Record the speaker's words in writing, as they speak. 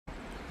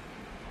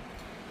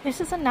This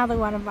is another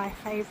one of my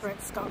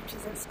favourite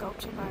sculptures at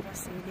Sculpture by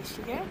this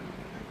year.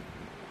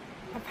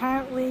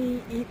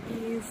 Apparently it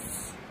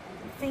is,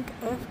 I think,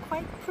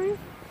 earthquake proof,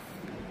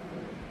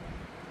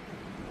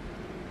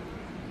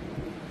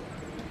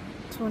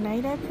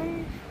 tornado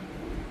proof,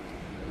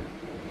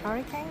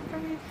 hurricane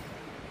proof,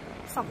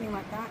 something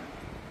like that.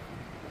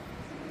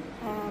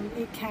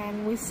 It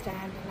can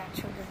withstand a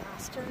natural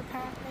disaster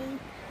apparently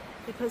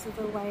because of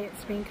the way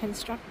it's been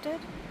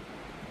constructed.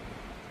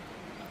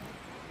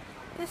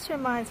 This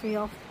reminds me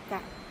of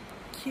that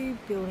cube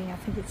building, I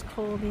think it's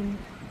called, in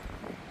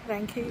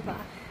Vancouver,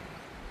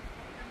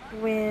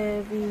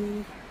 where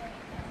the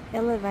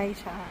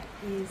elevator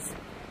is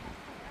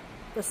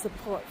the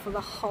support for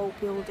the whole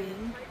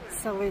building,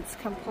 so it's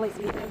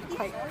completely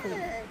earthquake proof.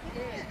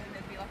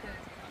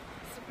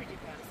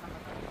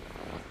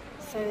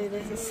 So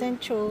there's a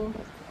central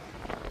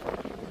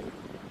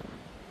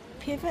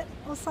pivot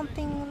or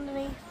something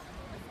underneath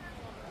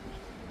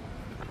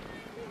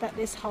that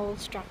this whole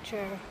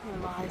structure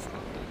relies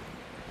on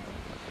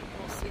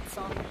or sits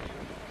on.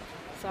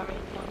 Sorry,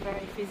 not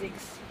very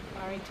physics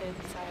oriented,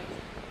 so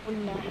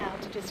wouldn't know how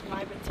to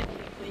describe it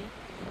technically.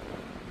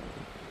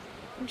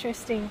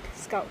 Interesting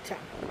sculpture.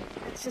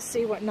 Let's just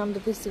see what number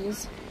this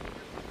is.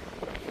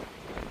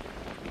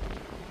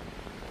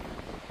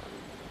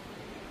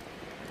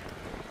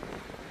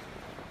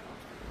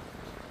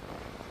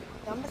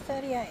 Number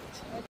 38.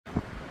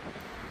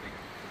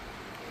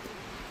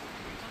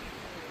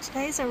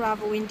 Today's a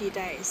rather windy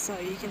day, so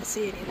you can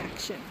see it in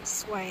action,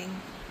 swaying.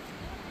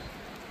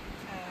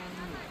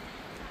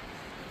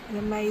 An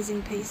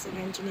amazing piece of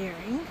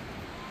engineering.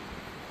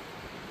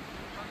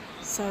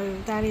 So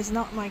that is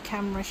not my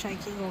camera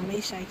shaking or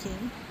me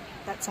shaking,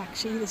 that's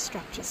actually the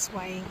structure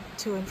swaying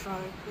to and fro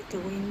with the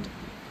wind.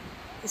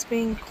 There's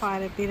been quite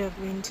a bit of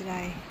wind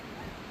today.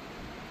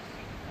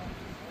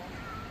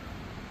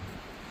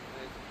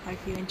 Hope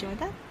you enjoyed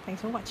that.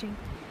 Thanks for watching.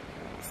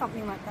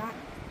 Something like that.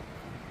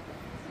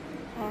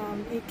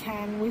 It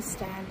can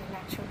withstand a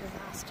natural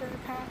disaster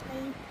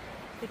apparently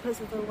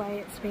because of the way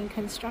it's been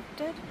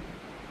constructed.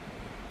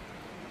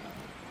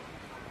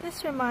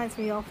 This reminds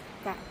me of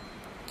that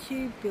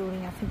cube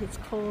building, I think it's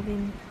called,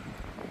 in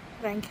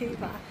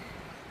Vancouver,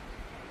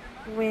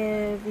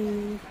 where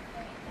the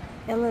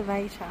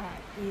elevator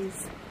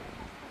is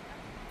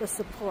the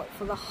support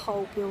for the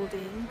whole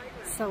building,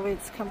 so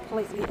it's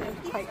completely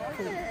earthquake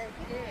proof.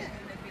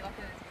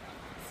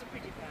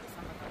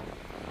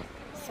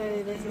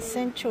 So there's a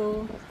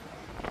central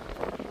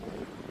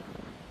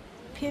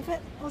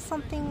pivot or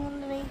something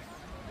underneath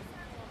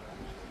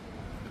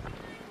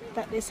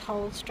that this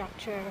whole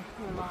structure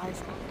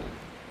relies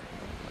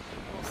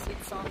on or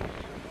sits on.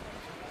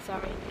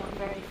 Sorry, not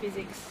very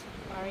physics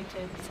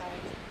oriented, so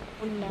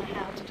wouldn't know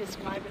how to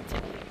describe it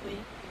technically.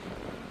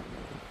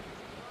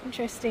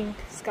 Interesting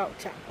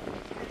sculpture.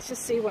 Let's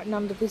just see what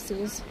number this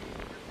is.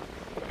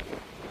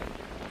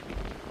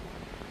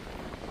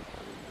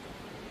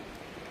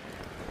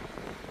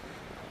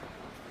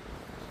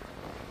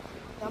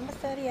 Number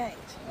 38.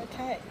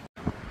 Okay.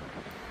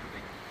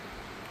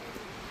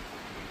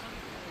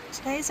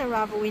 Today's a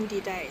rather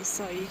windy day,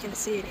 so you can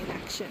see it in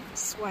action,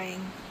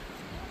 swaying.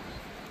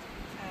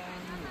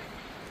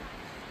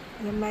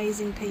 An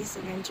amazing piece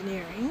of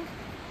engineering.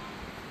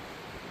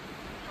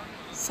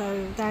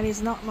 So that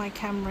is not my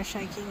camera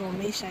shaking or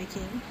me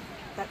shaking,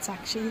 that's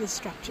actually the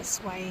structure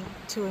swaying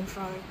to and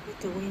fro with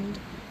the wind.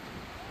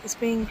 There's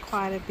been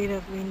quite a bit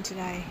of wind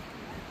today.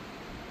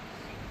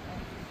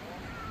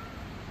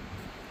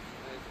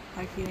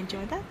 Hope you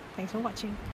enjoyed that. Thanks for watching.